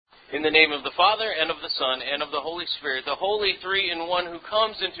In the name of the Father, and of the Son, and of the Holy Spirit, the Holy Three in One who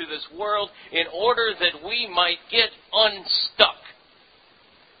comes into this world in order that we might get unstuck.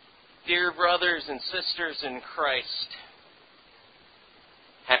 Dear brothers and sisters in Christ,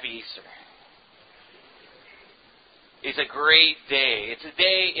 Happy Easter. It's a great day. It's a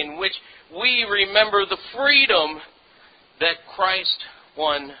day in which we remember the freedom that Christ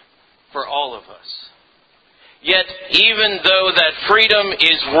won for all of us. Yet, even though that freedom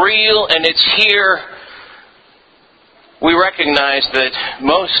is real and it's here, we recognize that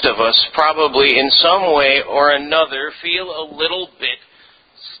most of us probably in some way or another feel a little bit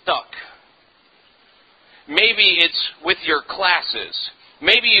stuck. Maybe it's with your classes.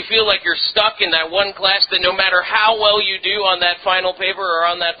 Maybe you feel like you're stuck in that one class that no matter how well you do on that final paper or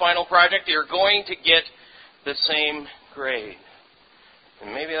on that final project, you're going to get the same grade.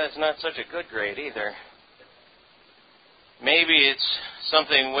 And maybe that's not such a good grade either. Maybe it's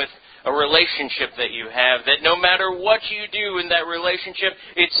something with a relationship that you have, that no matter what you do in that relationship,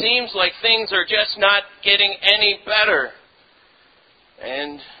 it seems like things are just not getting any better.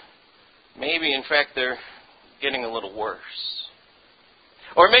 And maybe, in fact, they're getting a little worse.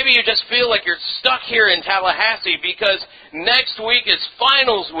 Or maybe you just feel like you're stuck here in Tallahassee because next week is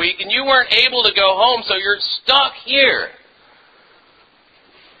finals week and you weren't able to go home, so you're stuck here.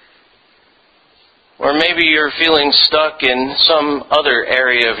 Or maybe you're feeling stuck in some other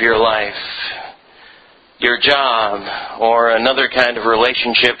area of your life, your job, or another kind of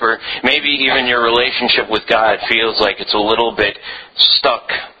relationship, or maybe even your relationship with God feels like it's a little bit stuck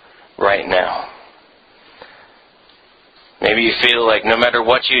right now. Maybe you feel like no matter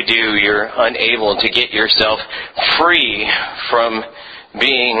what you do, you're unable to get yourself free from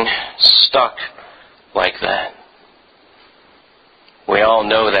being stuck like that. We all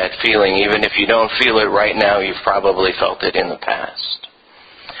know that feeling. Even if you don't feel it right now, you've probably felt it in the past.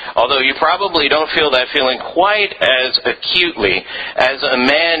 Although you probably don't feel that feeling quite as acutely as a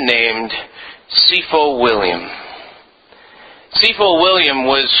man named Sifo William. Sifo William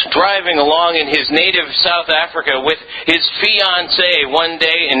was driving along in his native South Africa with his fiancée one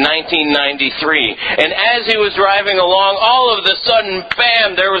day in 1993. And as he was driving along, all of a sudden,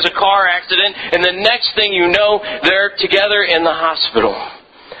 bam, there was a car accident. And the next thing you know, they're together in the hospital.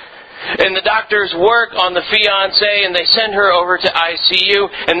 And the doctors work on the fiancée and they send her over to ICU.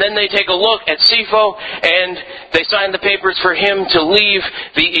 And then they take a look at Sifo and they sign the papers for him to leave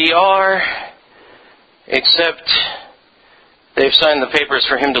the ER. Except they've signed the papers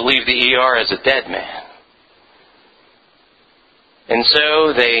for him to leave the ER as a dead man. And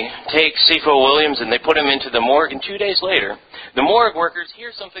so they take Sifo Williams and they put him into the morgue. And 2 days later, the morgue workers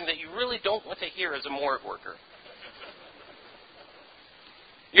hear something that you really don't want to hear as a morgue worker.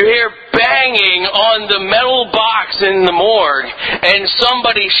 You hear banging on the metal box in the morgue and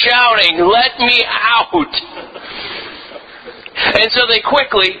somebody shouting, "Let me out!" And so they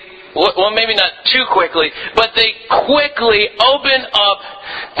quickly, well, maybe not too quickly, but they quickly open up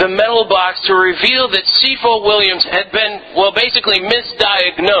the metal box to reveal that Sifo Williams had been, well, basically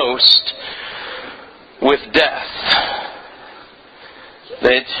misdiagnosed with death.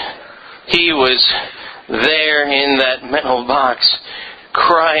 That he was there in that metal box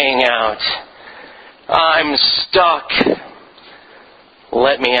crying out, "I'm stuck.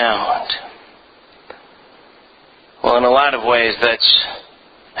 Let me out." Well, in a lot of ways, that's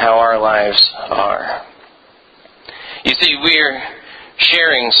how our lives are. You see, we're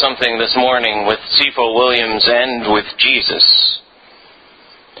sharing something this morning with Sifo Williams and with Jesus.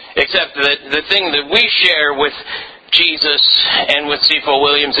 Except that the thing that we share with Jesus and with Sifo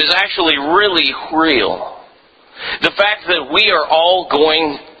Williams is actually really real. The fact that we are all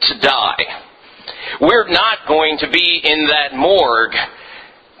going to die. We're not going to be in that morgue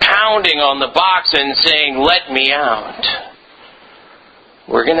pounding on the box and saying, "Let me out."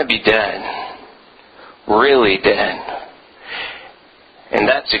 We're going to be dead. Really dead. And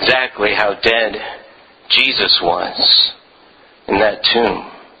that's exactly how dead Jesus was in that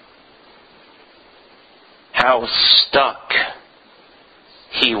tomb. How stuck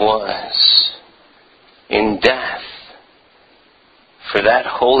he was in death. For that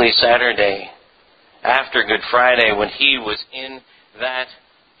Holy Saturday after Good Friday when he was in that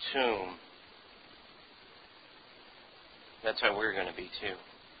tomb. That's how we're going to be too.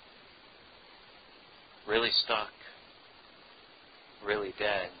 Really stuck. Really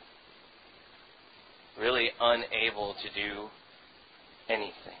dead. Really unable to do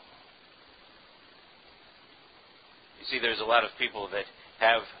anything. You see, there's a lot of people that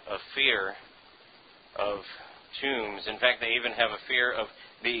have a fear of tombs. In fact, they even have a fear of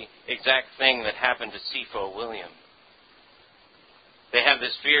the exact thing that happened to Sifo William. They have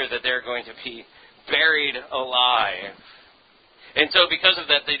this fear that they're going to be buried alive. And so because of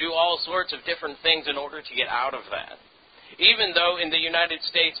that, they do all sorts of different things in order to get out of that. Even though in the United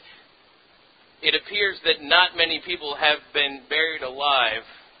States, it appears that not many people have been buried alive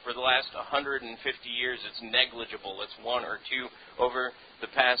for the last 150 years. It's negligible. It's one or two over the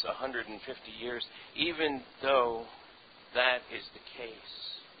past 150 years. Even though that is the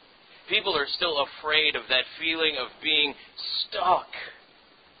case, people are still afraid of that feeling of being stuck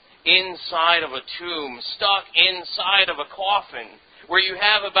inside of a tomb, stuck inside of a coffin, where you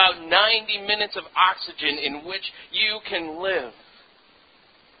have about 90 minutes of oxygen in which you can live.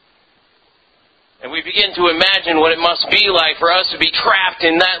 And we begin to imagine what it must be like for us to be trapped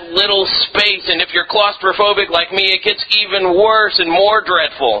in that little space. And if you're claustrophobic like me, it gets even worse and more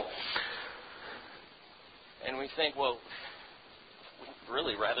dreadful. And we think, well, we'd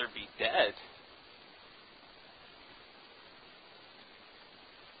really rather be dead.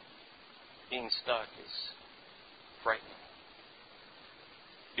 Being stuck is frightening.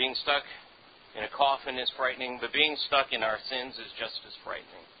 Being stuck in a coffin is frightening, but being stuck in our sins is just as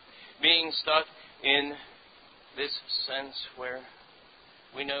frightening. Being stuck in this sense where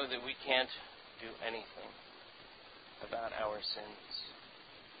we know that we can't do anything about our sins.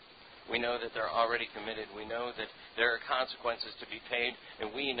 We know that they're already committed. We know that there are consequences to be paid, and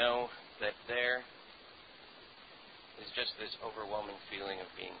we know that there is just this overwhelming feeling of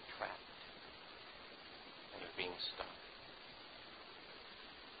being trapped and of being stuck.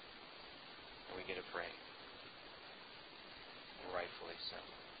 And we get afraid. And rightfully so.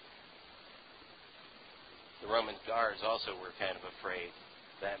 The Roman guards also were kind of afraid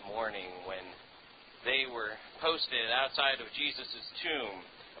that morning when they were posted outside of Jesus' tomb.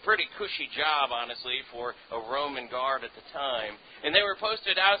 A pretty cushy job, honestly, for a Roman guard at the time. And they were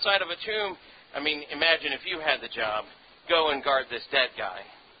posted outside of a tomb. I mean, imagine if you had the job. Go and guard this dead guy.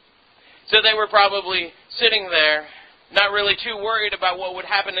 So they were probably sitting there, not really too worried about what would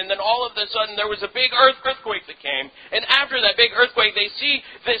happen. And then all of a sudden there was a big earthquake that came. And after that big earthquake, they see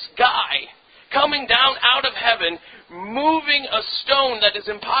this guy coming down out of heaven, moving a stone that is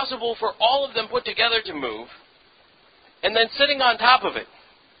impossible for all of them put together to move, and then sitting on top of it.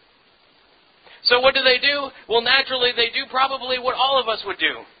 So what do? Well, naturally, they do probably what all of us would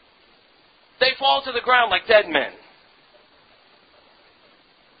do. They fall to the ground like dead men.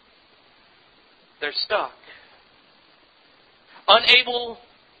 They're stuck. Unable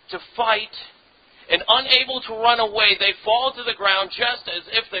to fight and unable to run away, they fall to the ground just as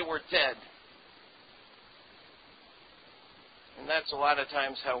if they were dead. And that's a lot of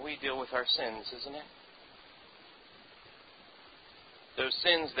times how we deal with our sins, isn't it? Those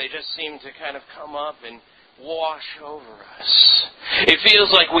sins, they just seem to kind of come up and wash over us. It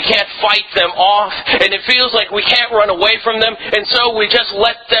feels like we can't fight them off, and it feels like we can't run away from them, and so we just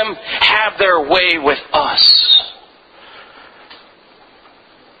let them have their way with us.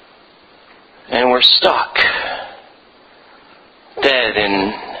 And we're stuck, dead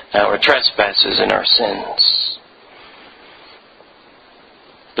in our trespasses and our sins.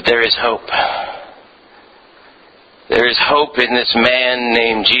 But there is hope. There is hope in this man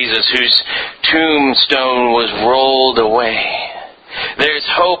named Jesus whose tombstone was rolled away. There's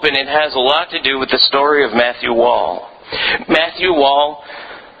hope, and it has a lot to do with the story of Matthew Wall. Matthew Wall,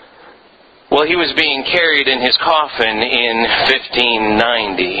 well, he was being carried in his coffin in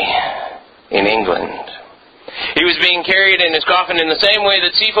 1590 in England. He was being carried in his coffin in the same way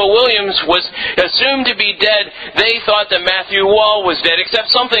that Cephal Williams was assumed to be dead. They thought that Matthew Wall was dead, except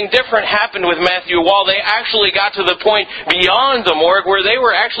something different happened with Matthew Wall. They actually got to the point beyond the morgue where they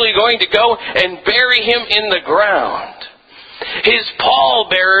were actually going to go and bury him in the ground. His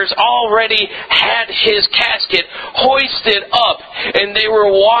pallbearers already had his casket hoisted up, and they were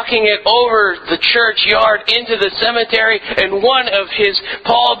walking it over the churchyard into the cemetery, and one of his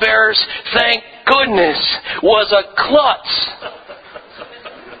pallbearers, thank goodness, was a klutz.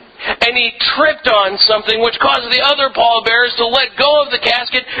 And he tripped on something which caused the other pallbearers to let go of the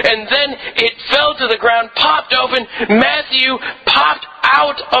casket, and then it fell to the ground, popped open. Matthew popped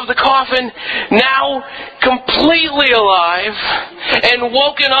out of the coffin, now completely alive, and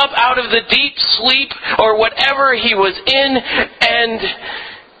woken up out of the deep sleep or whatever he was in, and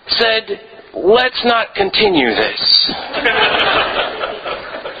said, "Let's not continue this."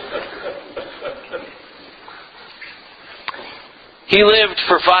 He lived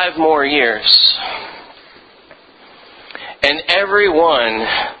for 5 more years. And every one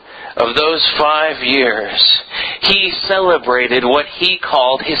of those 5 years, he celebrated what he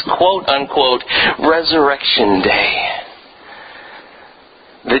called his quote-unquote resurrection day.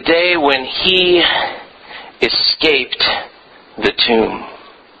 The day when he escaped the tomb.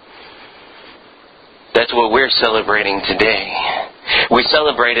 That's what we're celebrating today. We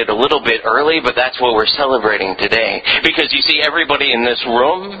celebrated a little bit early, but that's what we're celebrating today. Because you see, everybody in this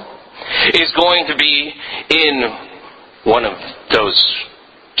room is going to be in one of those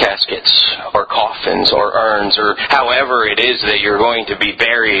caskets or coffins or urns or however it is that you're going to be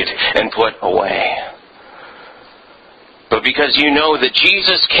buried and put away. But because you know that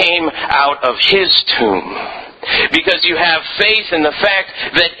Jesus came out of His tomb, because you have faith in the fact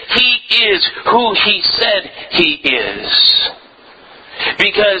that He is who He said He is,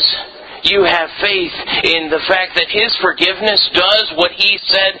 because you have faith in the fact that His forgiveness does what He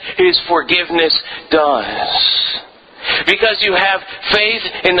said His forgiveness does, because you have faith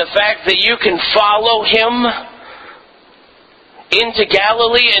in the fact that you can follow Him into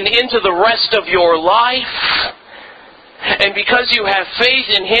Galilee and into the rest of your life, and because you have faith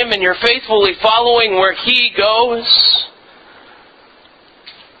in Him and you're faithfully following where He goes,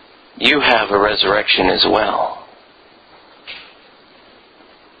 you have a resurrection as well.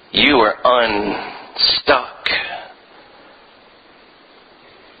 You are unstuck.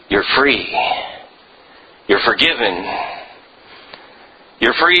 You're free. You're forgiven.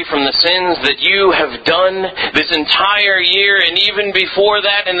 You're free from the sins that you have done this entire year and even before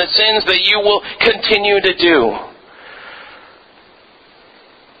that, and the sins that you will continue to do.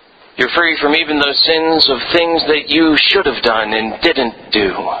 You're free from even those sins of things that you should have done and didn't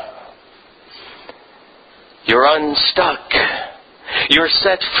do. You're unstuck. You're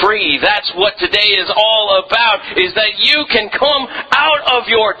set free. That's what today is all about, is that you can come out of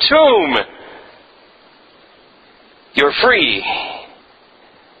your tomb. You're free.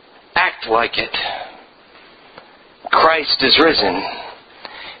 Act like it. Christ is risen.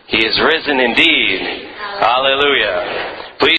 He is risen indeed. Hallelujah.